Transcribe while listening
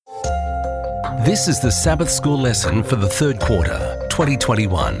This is the Sabbath School lesson for the third quarter,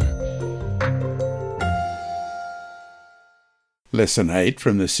 2021. Lesson 8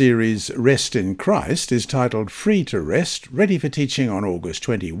 from the series Rest in Christ is titled Free to Rest, ready for teaching on August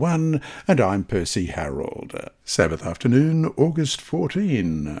 21, and I'm Percy Harold. Sabbath afternoon, August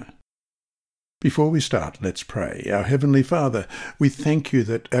 14. Before we start, let's pray. Our Heavenly Father, we thank you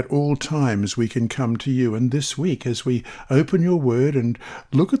that at all times we can come to you, and this week as we open your word and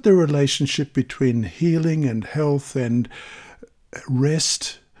look at the relationship between healing and health and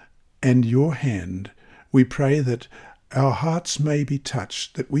rest and your hand, we pray that our hearts may be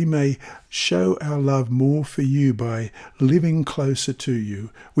touched, that we may show our love more for you by living closer to you.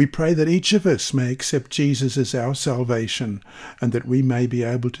 We pray that each of us may accept Jesus as our salvation, and that we may be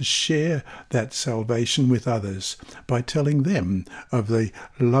able to share that salvation with others by telling them of the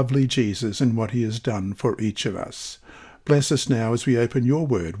lovely Jesus and what he has done for each of us. Bless us now as we open your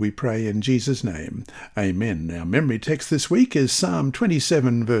word, we pray in Jesus' name. Amen. Our memory text this week is Psalm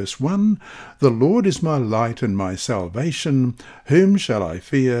 27, verse 1. The Lord is my light and my salvation. Whom shall I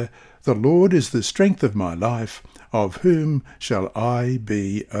fear? The Lord is the strength of my life. Of whom shall I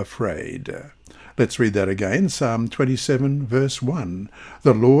be afraid? Let's read that again. Psalm 27, verse 1.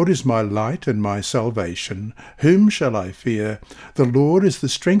 The Lord is my light and my salvation. Whom shall I fear? The Lord is the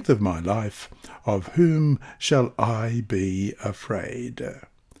strength of my life. Of whom shall I be afraid?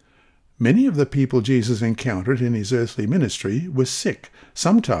 Many of the people Jesus encountered in his earthly ministry were sick,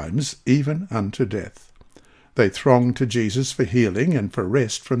 sometimes even unto death. They thronged to Jesus for healing and for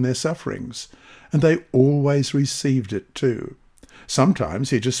rest from their sufferings, and they always received it too. Sometimes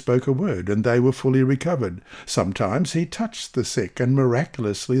he just spoke a word and they were fully recovered. Sometimes he touched the sick and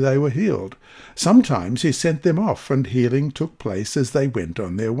miraculously they were healed. Sometimes he sent them off and healing took place as they went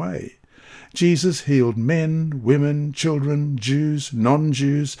on their way. Jesus healed men, women, children, Jews,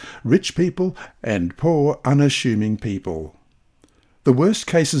 non-Jews, rich people, and poor, unassuming people. The worst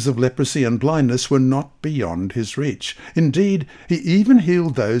cases of leprosy and blindness were not beyond his reach. Indeed, he even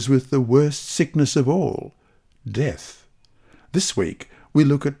healed those with the worst sickness of all, death. This week, we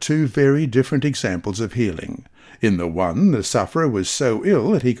look at two very different examples of healing. In the one, the sufferer was so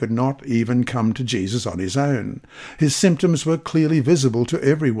ill that he could not even come to Jesus on his own. His symptoms were clearly visible to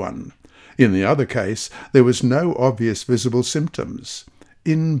everyone. In the other case, there was no obvious visible symptoms.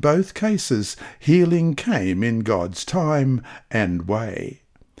 In both cases, healing came in God's time and way.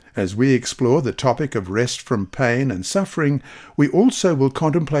 As we explore the topic of rest from pain and suffering, we also will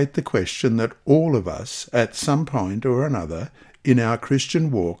contemplate the question that all of us, at some point or another, in our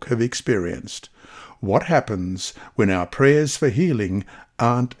Christian walk have experienced. What happens when our prayers for healing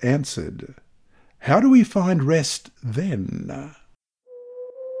aren't answered? How do we find rest then?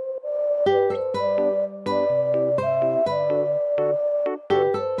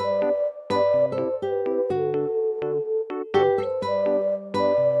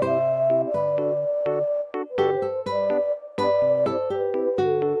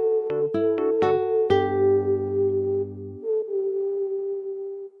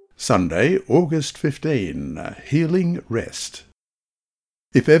 Sunday, August 15. Healing Rest.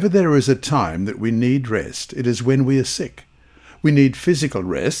 If ever there is a time that we need rest, it is when we are sick. We need physical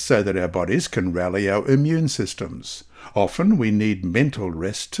rest so that our bodies can rally our immune systems. Often we need mental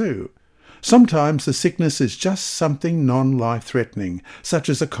rest too. Sometimes the sickness is just something non-life-threatening, such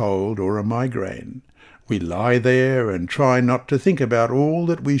as a cold or a migraine. We lie there and try not to think about all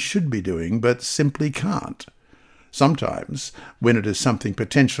that we should be doing, but simply can't. Sometimes, when it is something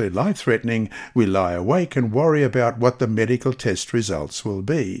potentially life-threatening, we lie awake and worry about what the medical test results will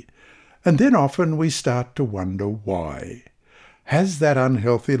be. And then often we start to wonder why. Has that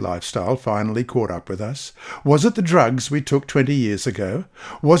unhealthy lifestyle finally caught up with us? Was it the drugs we took 20 years ago?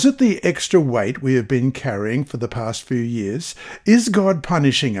 Was it the extra weight we have been carrying for the past few years? Is God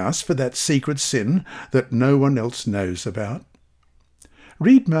punishing us for that secret sin that no one else knows about?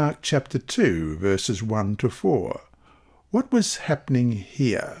 Read Mark chapter 2, verses 1 to 4. What was happening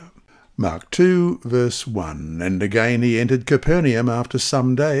here? Mark 2, verse 1. And again he entered Capernaum after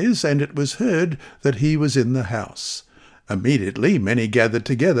some days, and it was heard that he was in the house. Immediately many gathered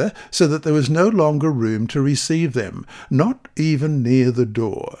together, so that there was no longer room to receive them, not even near the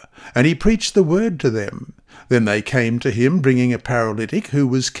door. And he preached the word to them. Then they came to him, bringing a paralytic who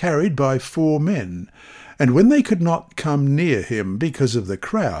was carried by 4 men. And when they could not come near him because of the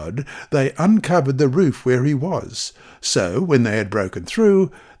crowd, they uncovered the roof where he was. So, when they had broken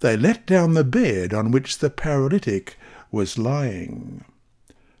through, they let down the bed on which the paralytic was lying.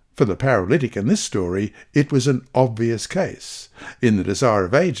 For the paralytic in this story, it was an obvious case. In The Desire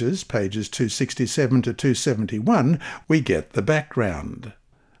of Ages, pages 267 to 271, we get the background.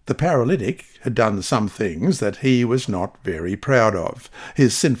 The paralytic had done some things that he was not very proud of.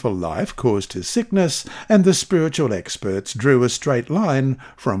 His sinful life caused his sickness, and the spiritual experts drew a straight line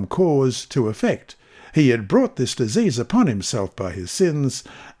from cause to effect. He had brought this disease upon himself by his sins,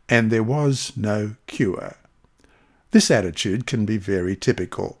 and there was no cure. This attitude can be very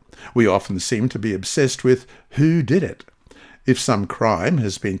typical. We often seem to be obsessed with who did it. If some crime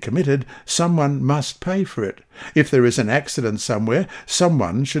has been committed, someone must pay for it. If there is an accident somewhere,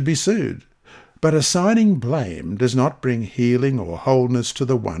 someone should be sued. But assigning blame does not bring healing or wholeness to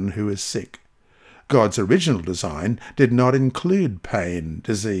the one who is sick. God's original design did not include pain,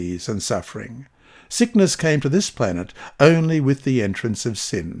 disease, and suffering. Sickness came to this planet only with the entrance of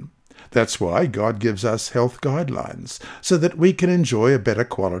sin. That's why God gives us health guidelines, so that we can enjoy a better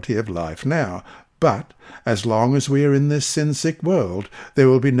quality of life now. But as long as we are in this sin-sick world, there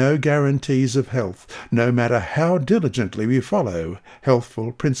will be no guarantees of health, no matter how diligently we follow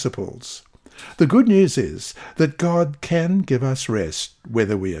healthful principles. The good news is that God can give us rest,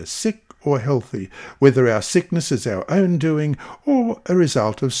 whether we are sick or healthy, whether our sickness is our own doing or a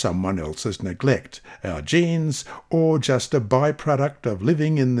result of someone else's neglect, our genes, or just a byproduct of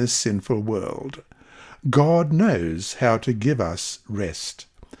living in this sinful world. God knows how to give us rest.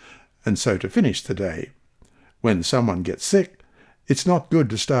 And so to finish today, when someone gets sick, it's not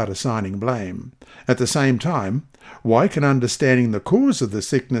good to start assigning blame. At the same time, why can understanding the cause of the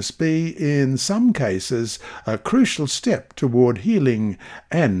sickness be, in some cases, a crucial step toward healing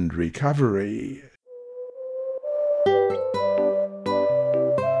and recovery?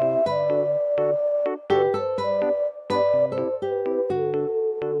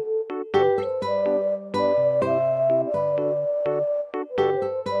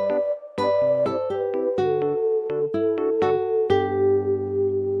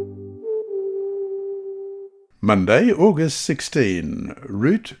 Monday, August 16.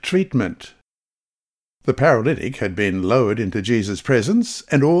 Root treatment. The paralytic had been lowered into Jesus' presence,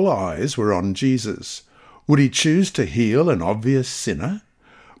 and all eyes were on Jesus. Would he choose to heal an obvious sinner?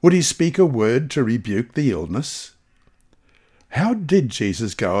 Would he speak a word to rebuke the illness? How did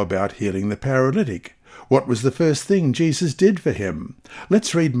Jesus go about healing the paralytic? What was the first thing Jesus did for him?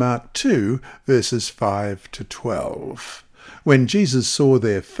 Let's read Mark 2, verses 5 to 12. When Jesus saw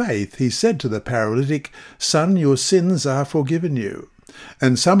their faith, he said to the paralytic, "Son, your sins are forgiven you."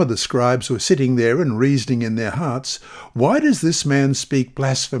 And some of the scribes were sitting there and reasoning in their hearts, "Why does this man speak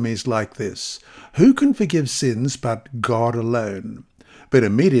blasphemies like this? Who can forgive sins but God alone?" But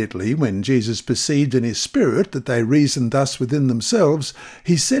immediately, when Jesus perceived in his spirit that they reasoned thus within themselves,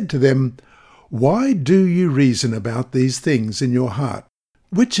 he said to them, "Why do you reason about these things in your heart?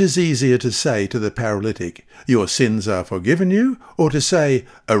 Which is easier to say to the paralytic, 'Your sins are forgiven you,' or to say,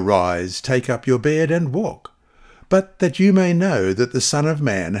 'Arise, take up your bed and walk'? But that you may know that the Son of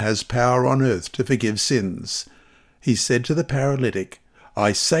Man has power on earth to forgive sins." He said to the paralytic,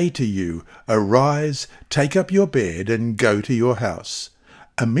 "I say to you, arise, take up your bed and go to your house."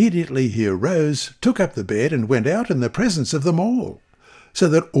 Immediately he arose, took up the bed, and went out in the presence of them all, so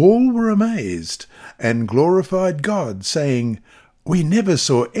that all were amazed and glorified God, saying, "We never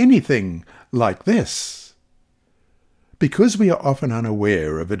saw anything like this." Because we are often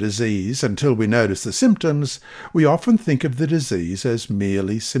unaware of a disease until we notice the symptoms, we often think of the disease as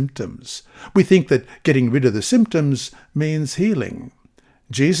merely symptoms. We think that getting rid of the symptoms means healing.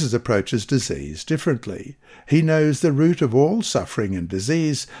 Jesus approaches disease differently. He knows the root of all suffering and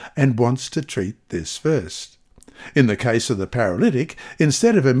disease and wants to treat this first. In the case of the paralytic,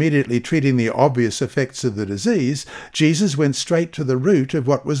 instead of immediately treating the obvious effects of the disease, Jesus went straight to the root of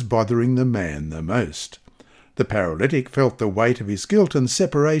what was bothering the man the most. The paralytic felt the weight of his guilt and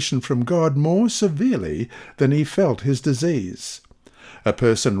separation from God more severely than he felt his disease. A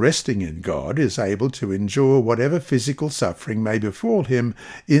person resting in God is able to endure whatever physical suffering may befall him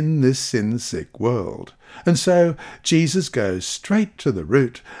in this sin-sick world. And so Jesus goes straight to the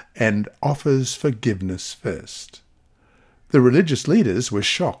root and offers forgiveness first. The religious leaders were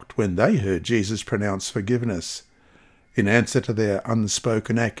shocked when they heard Jesus pronounce forgiveness. In answer to their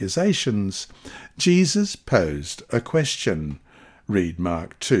unspoken accusations, Jesus posed a question. Read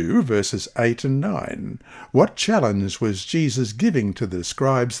Mark 2, verses 8 and 9. What challenge was Jesus giving to the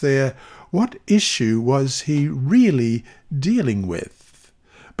scribes there? What issue was he really dealing with?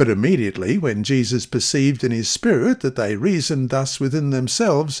 But immediately, when Jesus perceived in his spirit that they reasoned thus within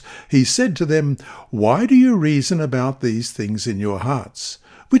themselves, he said to them, "Why do you reason about these things in your hearts?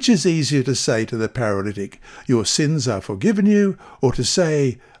 Which is easier to say to the paralytic, 'Your sins are forgiven you,' or to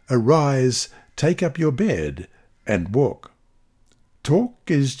say, 'Arise, take up your bed and walk'?" Talk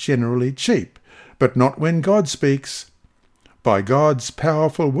is generally cheap, but not when God speaks. By God's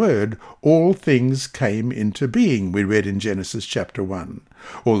powerful word, all things came into being, we read in Genesis chapter 1.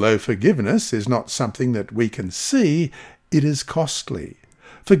 Although forgiveness is not something that we can see, it is costly.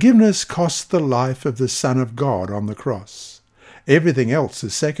 Forgiveness cost the life of the Son of God on the cross. Everything else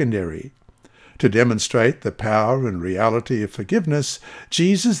is secondary. To demonstrate the power and reality of forgiveness,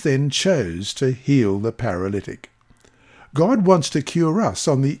 Jesus then chose to heal the paralytic. God wants to cure us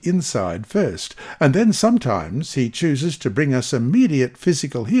on the inside first, and then sometimes he chooses to bring us immediate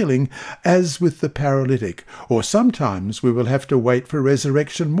physical healing, as with the paralytic, or sometimes we will have to wait for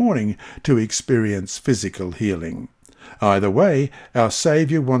resurrection morning to experience physical healing. Either way, our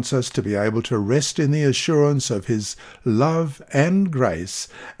Saviour wants us to be able to rest in the assurance of his love and grace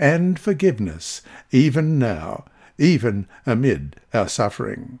and forgiveness, even now, even amid our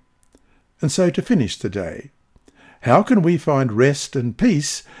suffering. And so to finish the day, how can we find rest and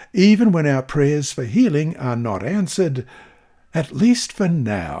peace even when our prayers for healing are not answered, at least for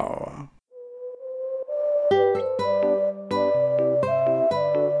now?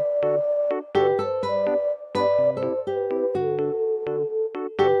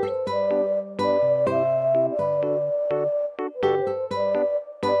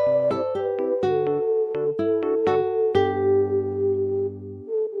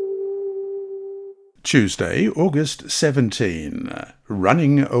 Tuesday, August 17.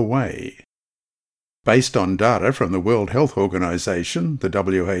 Running away. Based on data from the World Health Organization, the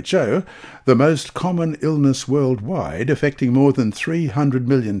WHO, the most common illness worldwide, affecting more than 300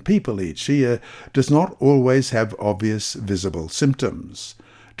 million people each year, does not always have obvious visible symptoms.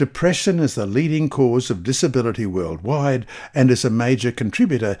 Depression is the leading cause of disability worldwide and is a major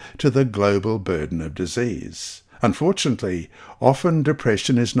contributor to the global burden of disease. Unfortunately, often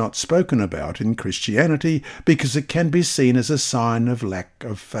depression is not spoken about in Christianity because it can be seen as a sign of lack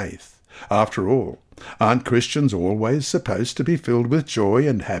of faith. After all, aren't Christians always supposed to be filled with joy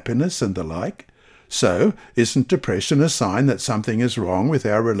and happiness and the like? So, isn't depression a sign that something is wrong with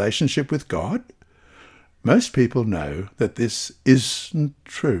our relationship with God? Most people know that this isn't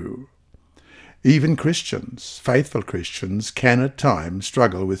true. Even Christians, faithful Christians, can at times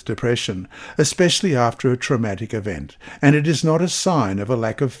struggle with depression, especially after a traumatic event, and it is not a sign of a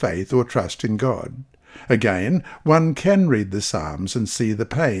lack of faith or trust in God. Again, one can read the Psalms and see the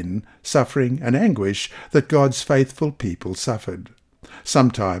pain, suffering, and anguish that God's faithful people suffered.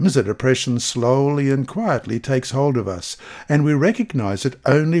 Sometimes a depression slowly and quietly takes hold of us, and we recognize it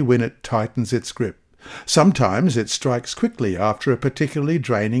only when it tightens its grip. Sometimes it strikes quickly after a particularly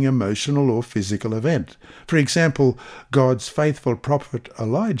draining emotional or physical event. For example, God's faithful prophet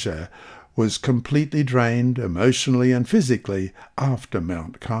Elijah was completely drained emotionally and physically after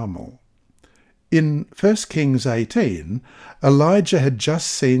Mount Carmel. In 1 Kings 18, Elijah had just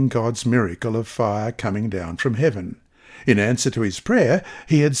seen God's miracle of fire coming down from heaven. In answer to his prayer,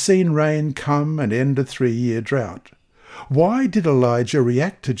 he had seen rain come and end a 3-year drought. Why did Elijah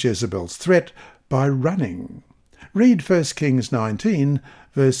react to Jezebel's threat by running? Read 1 Kings 19,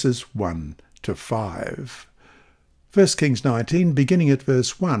 verses 1 to 5. 1 Kings 19, beginning at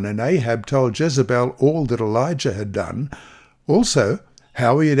verse 1, and Ahab told Jezebel all that Elijah had done, also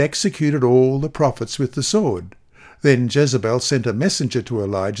how he had executed all the prophets with the sword. Then Jezebel sent a messenger to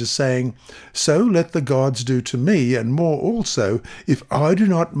Elijah, saying, So let the gods do to me, and more also, if I do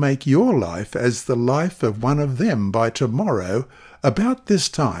not make your life as the life of one of them by tomorrow, about this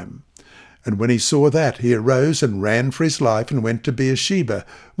time. And when he saw that, he arose and ran for his life and went to Beersheba,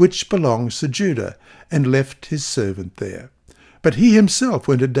 which belongs to Judah, and left his servant there. But he himself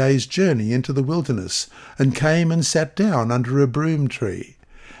went a day's journey into the wilderness, and came and sat down under a broom tree.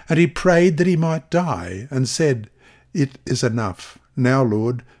 And he prayed that he might die, and said, It is enough. Now,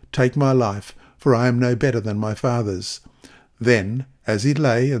 Lord, take my life, for I am no better than my fathers. Then, as he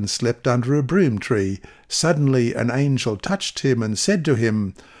lay and slept under a broom tree, suddenly an angel touched him and said to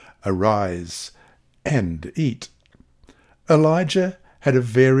him, Arise and eat. Elijah had a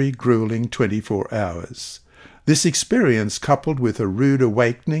very grueling 24 hours. This experience, coupled with a rude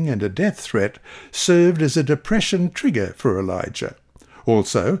awakening and a death threat, served as a depression trigger for Elijah.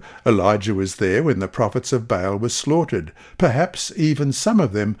 Also, Elijah was there when the prophets of Baal were slaughtered, perhaps even some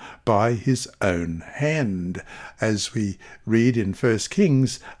of them by his own hand, as we read in 1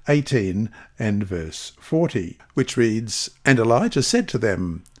 Kings 18 and verse 40, which reads, And Elijah said to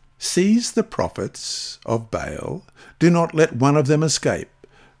them, Seize the prophets of Baal, do not let one of them escape.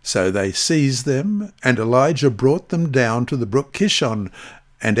 So they seized them, and Elijah brought them down to the brook Kishon,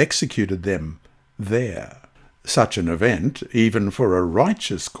 and executed them there. Such an event, even for a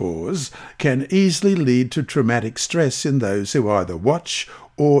righteous cause, can easily lead to traumatic stress in those who either watch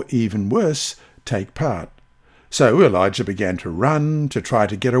or, even worse, take part. So Elijah began to run to try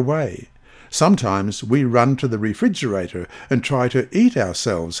to get away. Sometimes we run to the refrigerator and try to eat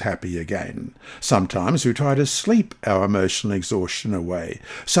ourselves happy again. Sometimes we try to sleep our emotional exhaustion away.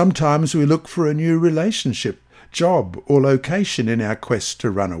 Sometimes we look for a new relationship, job, or location in our quest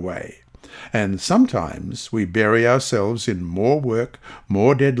to run away. And sometimes we bury ourselves in more work,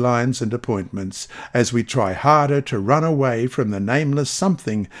 more deadlines and appointments as we try harder to run away from the nameless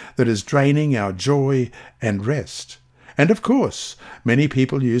something that is draining our joy and rest. And of course, many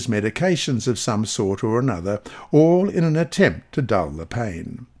people use medications of some sort or another, all in an attempt to dull the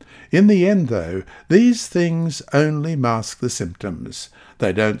pain. In the end, though, these things only mask the symptoms.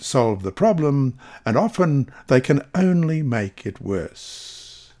 They don't solve the problem, and often they can only make it worse.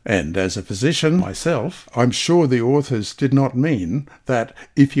 And as a physician myself, I'm sure the authors did not mean that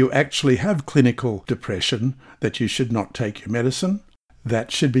if you actually have clinical depression, that you should not take your medicine.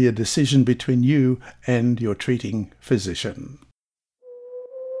 That should be a decision between you and your treating physician.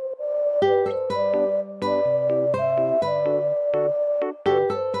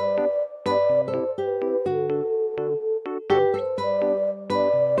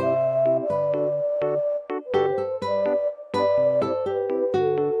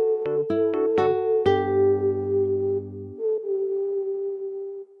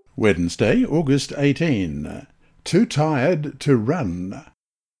 Wednesday, August 18. Too tired to run.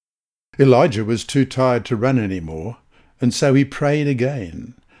 Elijah was too tired to run anymore, and so he prayed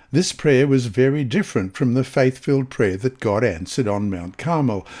again. This prayer was very different from the faith-filled prayer that God answered on Mount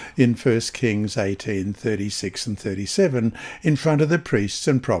Carmel in 1 Kings 18:36 and 37 in front of the priests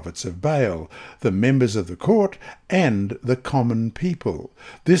and prophets of Baal, the members of the court, and the common people.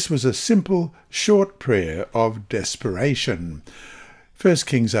 This was a simple, short prayer of desperation. 1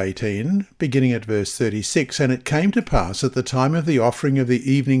 Kings 18, beginning at verse 36, And it came to pass at the time of the offering of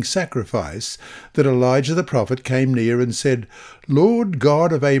the evening sacrifice that Elijah the prophet came near and said, Lord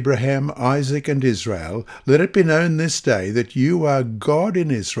God of Abraham, Isaac, and Israel, let it be known this day that you are God in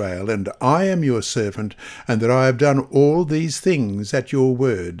Israel, and I am your servant, and that I have done all these things at your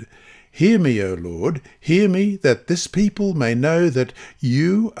word. Hear me, O Lord, hear me, that this people may know that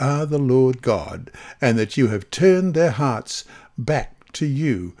you are the Lord God, and that you have turned their hearts back to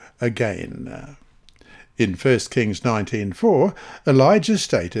you again. In 1 Kings 19:4, Elijah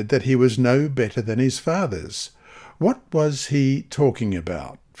stated that he was no better than his fathers. What was he talking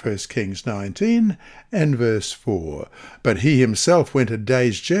about? 1 Kings 19 and verse 4. But he himself went a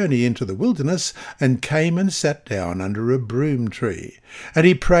day's journey into the wilderness and came and sat down under a broom tree. And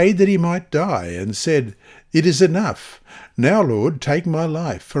he prayed that he might die and said, It is enough. Now, Lord, take my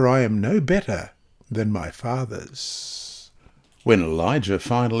life, for I am no better than my fathers. When Elijah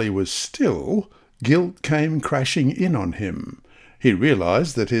finally was still, guilt came crashing in on him. He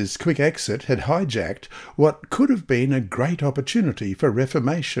realized that his quick exit had hijacked what could have been a great opportunity for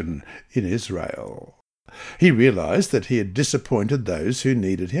reformation in Israel. He realized that he had disappointed those who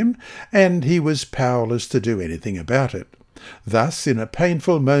needed him, and he was powerless to do anything about it. Thus, in a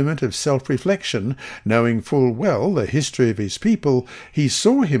painful moment of self-reflection, knowing full well the history of his people, he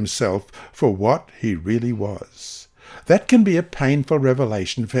saw himself for what he really was. That can be a painful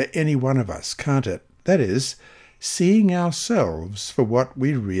revelation for any one of us, can't it? That is, seeing ourselves for what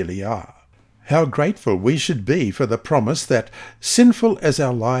we really are. How grateful we should be for the promise that, sinful as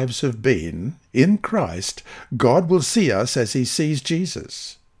our lives have been, in Christ, God will see us as he sees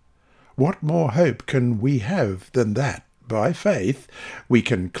Jesus. What more hope can we have than that? By faith, we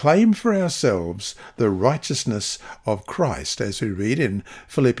can claim for ourselves the righteousness of Christ, as we read in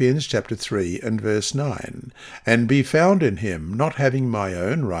Philippians chapter 3 and verse 9, and be found in him, not having my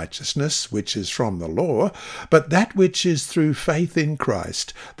own righteousness, which is from the law, but that which is through faith in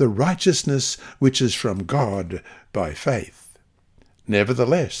Christ, the righteousness which is from God by faith.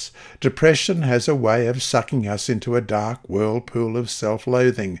 Nevertheless, depression has a way of sucking us into a dark whirlpool of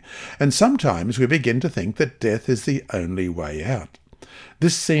self-loathing, and sometimes we begin to think that death is the only way out.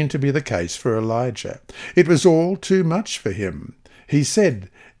 This seemed to be the case for Elijah. It was all too much for him. He said,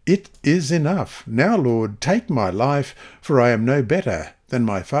 It is enough. Now, Lord, take my life, for I am no better than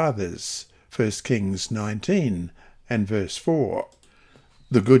my fathers. 1 Kings 19 and verse 4.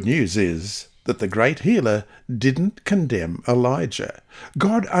 The good news is that the great healer didn't condemn Elijah.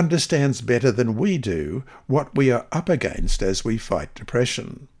 God understands better than we do what we are up against as we fight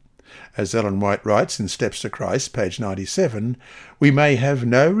depression. As Ellen White writes in Steps to Christ, page 97, we may have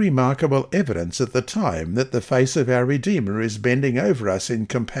no remarkable evidence at the time that the face of our Redeemer is bending over us in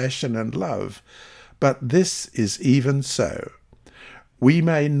compassion and love, but this is even so. We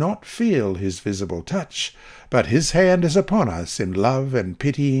may not feel his visible touch, but his hand is upon us in love and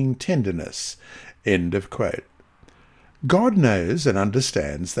pitying tenderness. End of quote. God knows and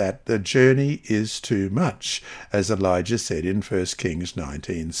understands that the journey is too much, as Elijah said in 1 Kings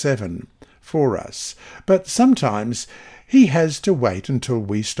 19:7, for us. But sometimes he has to wait until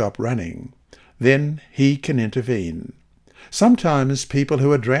we stop running. Then he can intervene. Sometimes people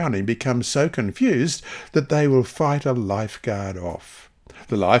who are drowning become so confused that they will fight a lifeguard off.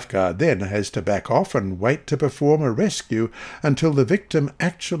 The lifeguard then has to back off and wait to perform a rescue until the victim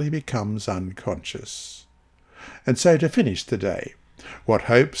actually becomes unconscious. And so to finish the day, what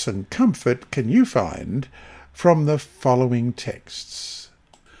hopes and comfort can you find from the following texts?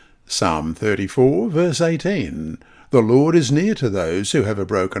 Psalm 34, verse 18. The Lord is near to those who have a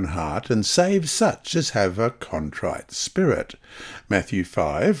broken heart and saves such as have a contrite spirit. Matthew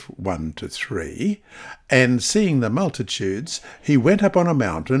 5, 1-3. And seeing the multitudes, he went up on a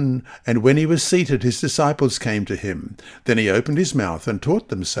mountain, and when he was seated, his disciples came to him. Then he opened his mouth and taught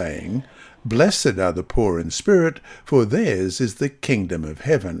them, saying, Blessed are the poor in spirit, for theirs is the kingdom of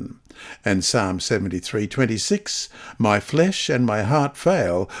heaven. And Psalm 73:26, My flesh and my heart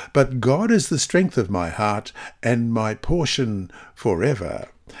fail, but God is the strength of my heart and my portion forever.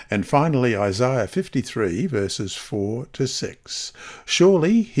 And finally, Isaiah 53, verses 4-6.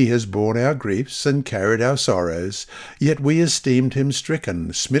 Surely he has borne our griefs and carried our sorrows, yet we esteemed him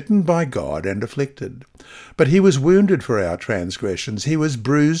stricken, smitten by God, and afflicted. But he was wounded for our transgressions, he was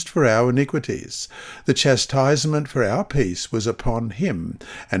bruised for our iniquities. The chastisement for our peace was upon him,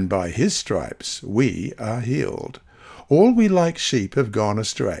 and by his stripes we are healed. All we like sheep have gone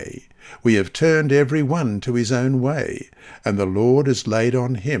astray. We have turned every one to his own way, and the Lord has laid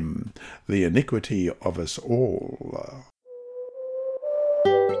on him the iniquity of us all.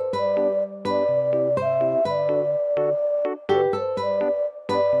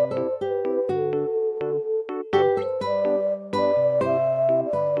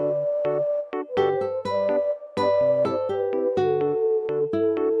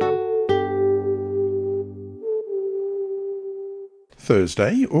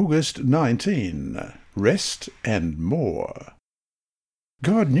 Thursday, August 19. Rest and more.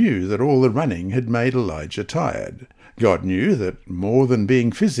 God knew that all the running had made Elijah tired. God knew that more than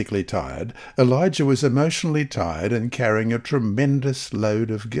being physically tired, Elijah was emotionally tired and carrying a tremendous load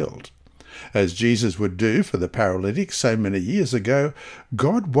of guilt. As Jesus would do for the paralytic so many years ago,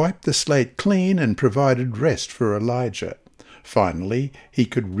 God wiped the slate clean and provided rest for Elijah. Finally, he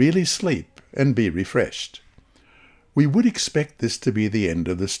could really sleep and be refreshed. We would expect this to be the end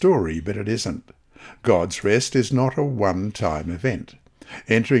of the story, but it isn't. God's rest is not a one-time event.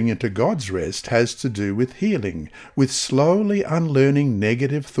 Entering into God's rest has to do with healing, with slowly unlearning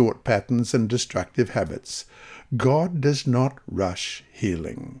negative thought patterns and destructive habits. God does not rush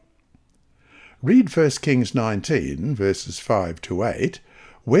healing. Read 1 Kings 19, verses 5-8.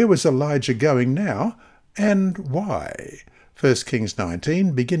 Where was Elijah going now, and why? 1 Kings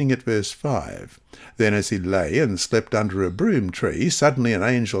 19, beginning at verse 5. Then as he lay and slept under a broom tree, suddenly an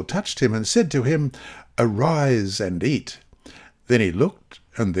angel touched him and said to him, Arise and eat. Then he looked,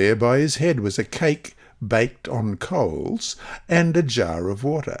 and there by his head was a cake baked on coals and a jar of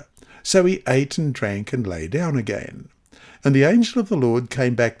water. So he ate and drank and lay down again. And the angel of the Lord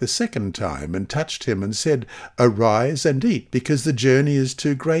came back the second time and touched him and said, Arise and eat, because the journey is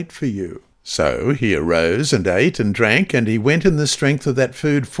too great for you. So he arose and ate and drank, and he went in the strength of that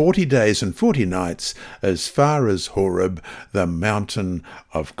food 40 days and 40 nights, as far as Horeb, the mountain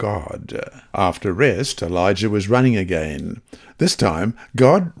of God. After rest, Elijah was running again. This time,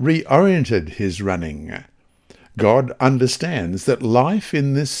 God reoriented his running. God understands that life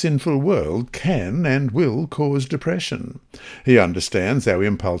in this sinful world can and will cause depression. He understands our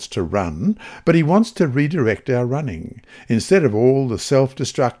impulse to run, but he wants to redirect our running. Instead of all the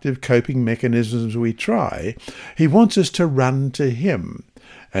self-destructive coping mechanisms we try, he wants us to run to him.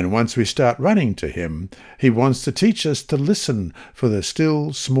 And once we start running to him, he wants to teach us to listen for the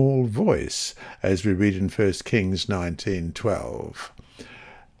still small voice, as we read in 1 Kings 19:12.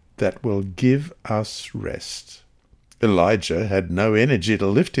 That will give us rest. Elijah had no energy to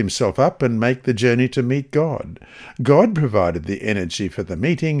lift himself up and make the journey to meet God. God provided the energy for the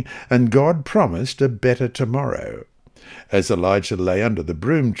meeting, and God promised a better tomorrow. As Elijah lay under the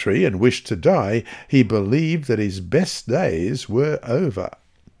broom tree and wished to die, he believed that his best days were over.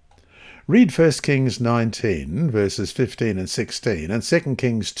 Read 1 Kings 19, verses 15 and 16, and 2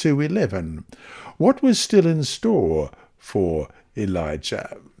 Kings 2:11. What was still in store for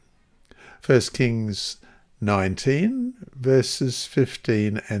Elijah? 1 Kings 19, verses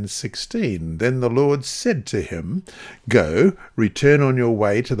 15 and 16. Then the Lord said to him, Go, return on your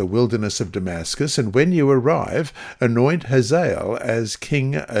way to the wilderness of Damascus, and when you arrive, anoint Hazael as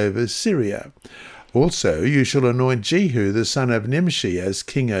king over Syria. Also you shall anoint Jehu the son of Nimshi as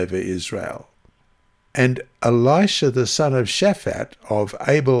king over Israel. And Elisha the son of Shaphat of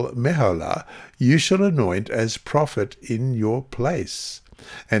Abel Meholah you shall anoint as prophet in your place.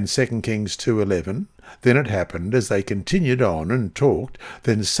 And 2 Kings 2:11, Then it happened, as they continued on and talked,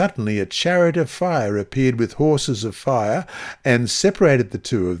 then suddenly a chariot of fire appeared with horses of fire, and separated the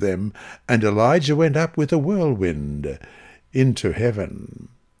two of them, and Elijah went up with a whirlwind into heaven.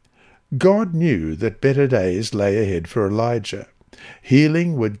 God knew that better days lay ahead for Elijah.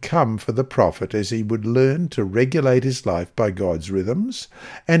 Healing would come for the prophet as he would learn to regulate his life by God's rhythms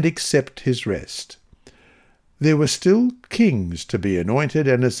and accept his rest. There were still kings to be anointed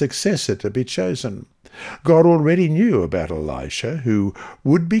and a successor to be chosen. God already knew about Elisha, who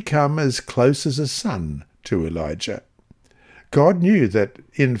would become as close as a son to Elijah. God knew that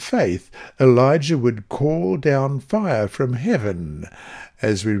in faith Elijah would call down fire from heaven,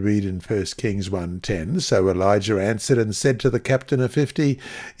 as we read in 1 Kings 1:10. So Elijah answered and said to the captain of 50,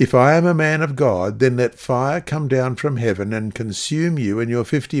 If I am a man of God, then let fire come down from heaven and consume you and your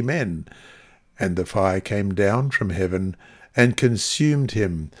 50 men. And the fire came down from heaven and consumed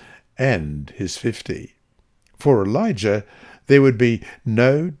him and his 50. For Elijah there would be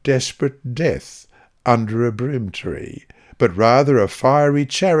no desperate death under a broom tree, but rather a fiery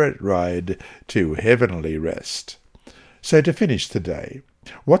chariot ride to heavenly rest. So to finish today,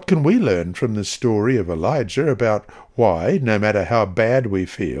 what can we learn from the story of Elijah about why, no matter how bad we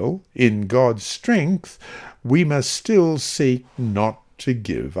feel, in God's strength, we must still seek not to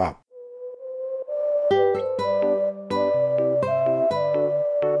give up?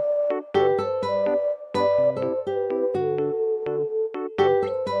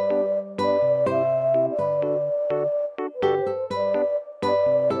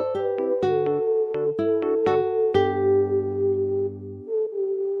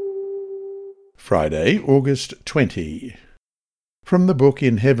 Friday, August 20. From the book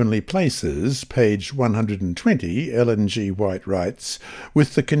In Heavenly Places, page 120, Ellen G. White writes,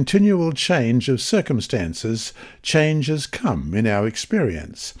 With the continual change of circumstances, changes come in our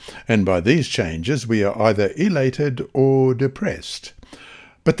experience, and by these changes we are either elated or depressed.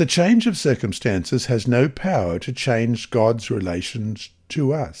 But the change of circumstances has no power to change God's relations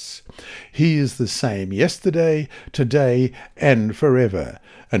to us. He is the same yesterday, today, and forever,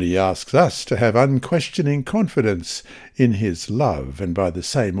 and he asks us to have unquestioning confidence in his love. And by the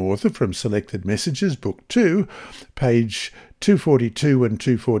same author from Selected Messages, Book 2, page 242 and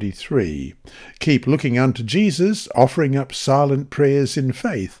 243. Keep looking unto Jesus, offering up silent prayers in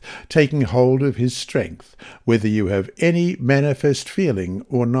faith, taking hold of his strength, whether you have any manifest feeling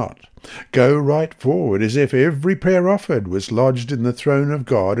or not. Go right forward as if every prayer offered was lodged in the throne of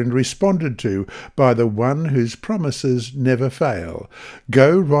God and responded to by the one whose promises never fail.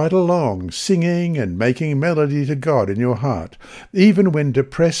 Go right along, singing and making melody to God in your heart, even when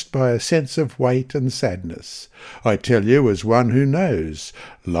depressed by a sense of weight and sadness. I tell you, as one who knows,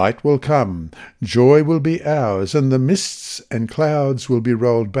 light will come, joy will be ours, and the mists and clouds will be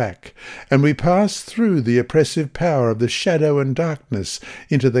rolled back, and we pass through the oppressive power of the shadow and darkness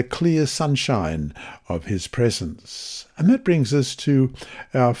into the clear sunshine of his presence. And that brings us to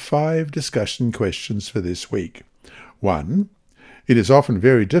our 5 discussion questions for this week. 1. It is often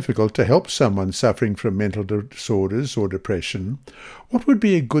very difficult to help someone suffering from mental disorders or depression. What would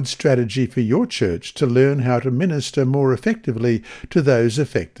be a good strategy for your church to learn how to minister more effectively to those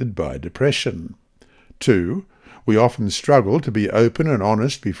affected by depression? 2. We often struggle to be open and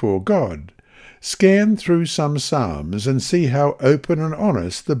honest before God. Scan through some Psalms and see how open and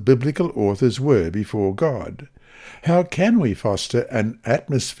honest the biblical authors were before God. How can we foster an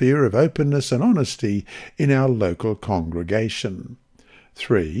atmosphere of openness and honesty in our local congregation?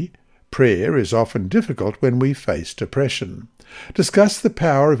 3. Prayer is often difficult when we face depression. Discuss the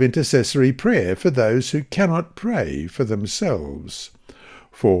power of intercessory prayer for those who cannot pray for themselves.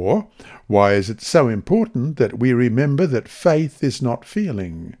 4. Why is it so important that we remember that faith is not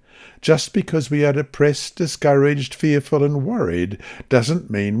feeling? Just because we are depressed, discouraged, fearful, and worried doesn't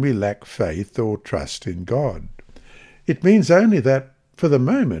mean we lack faith or trust in God. It means only that, for the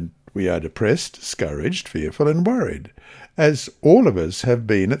moment, we are depressed, discouraged, fearful, and worried, as all of us have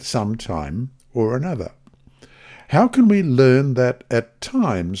been at some time or another. How can we learn that at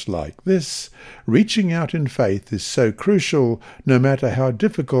times like this, reaching out in faith is so crucial, no matter how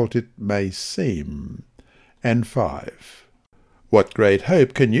difficult it may seem? And 5. What great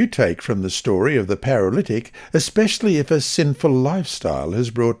hope can you take from the story of the paralytic, especially if a sinful lifestyle has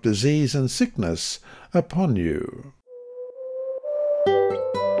brought disease and sickness upon you?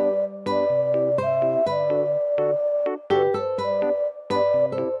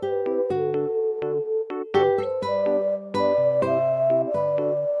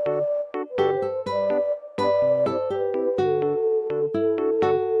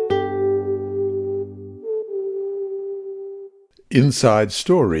 Inside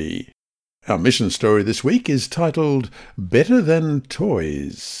Story. Our mission story this week is titled Better Than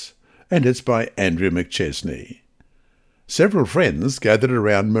Toys, and it's by Andrew McChesney. Several friends gathered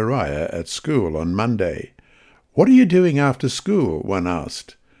around Mariah at school on Monday. "What are you doing after school?" one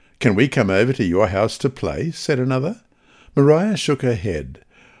asked. "Can we come over to your house to play?" said another. Mariah shook her head.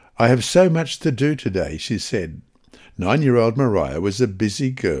 "I have so much to do today," she said. 9-year-old Mariah was a busy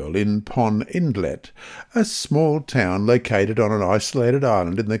girl in Pont Inlet, a small town located on an isolated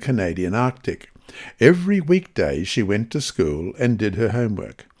island in the Canadian Arctic. Every weekday she went to school and did her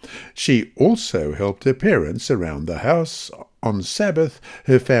homework. She also helped her parents around the house. On Sabbath,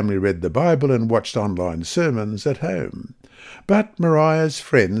 her family read the Bible and watched online sermons at home. But Mariah's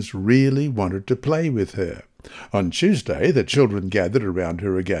friends really wanted to play with her. On Tuesday, the children gathered around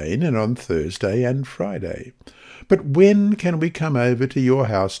her again, and on Thursday and Friday. "But when can we come over to your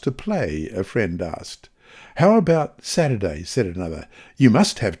house to play?" a friend asked. "How about Saturday?" said another. "You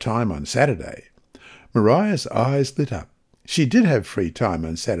must have time on Saturday." Mariah's eyes lit up. She did have free time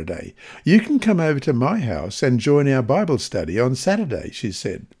on Saturday. "You can come over to my house and join our Bible study on Saturday," she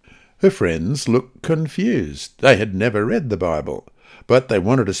said. Her friends looked confused. They had never read the Bible, but they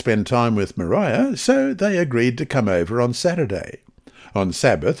wanted to spend time with Mariah, so they agreed to come over on Saturday. On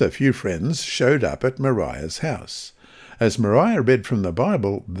Sabbath, a few friends showed up at Mariah's house. As Mariah read from the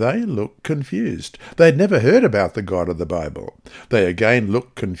Bible, they looked confused. They had never heard about the God of the Bible. They again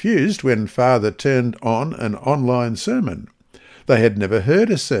looked confused when Father turned on an online sermon. They had never heard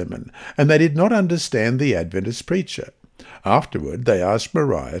a sermon, and they did not understand the Adventist preacher. Afterward, they asked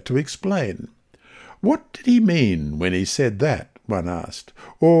Mariah to explain. "What did he mean when he said that?" one asked.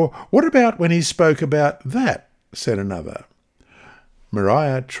 "Or what about when he spoke about that?" said another.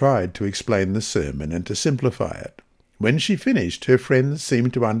 Mariah tried to explain the sermon and to simplify it. When she finished, her friends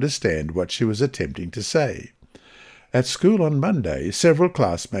seemed to understand what she was attempting to say. At school on Monday, several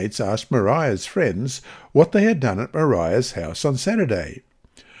classmates asked Mariah's friends what they had done at Mariah's house on Saturday.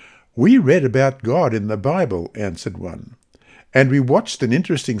 "We read about God in the Bible," answered one. "And we watched an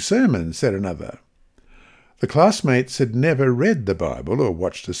interesting sermon," said another. The classmates had never read the Bible or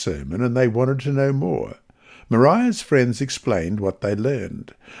watched a sermon, and they wanted to know more. Mariah's friends explained what they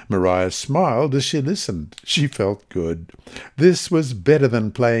learned. Mariah smiled as she listened. She felt good. This was better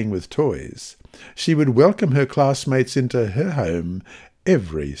than playing with toys. She would welcome her classmates into her home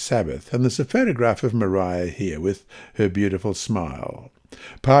every Sabbath, and there's a photograph of Mariah here with her beautiful smile.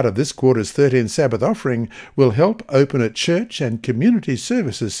 Part of this quarter's 13th Sabbath offering will help open a church and community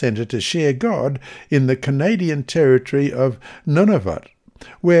services centre to share God in the Canadian territory of Nunavut,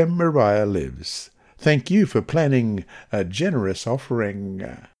 where Mariah lives. Thank you for planning a generous offering.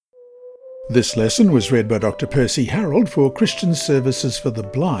 This lesson was read by Dr. Percy Harold for Christian Services for the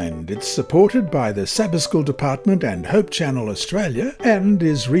Blind. It's supported by the Sabbath School Department and Hope Channel Australia and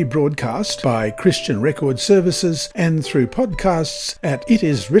is rebroadcast by Christian Record Services and through podcasts at It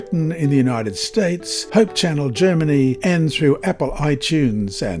Is Written in the United States, Hope Channel Germany, and through Apple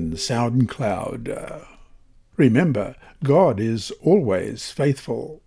iTunes and SoundCloud. Remember, God is always faithful.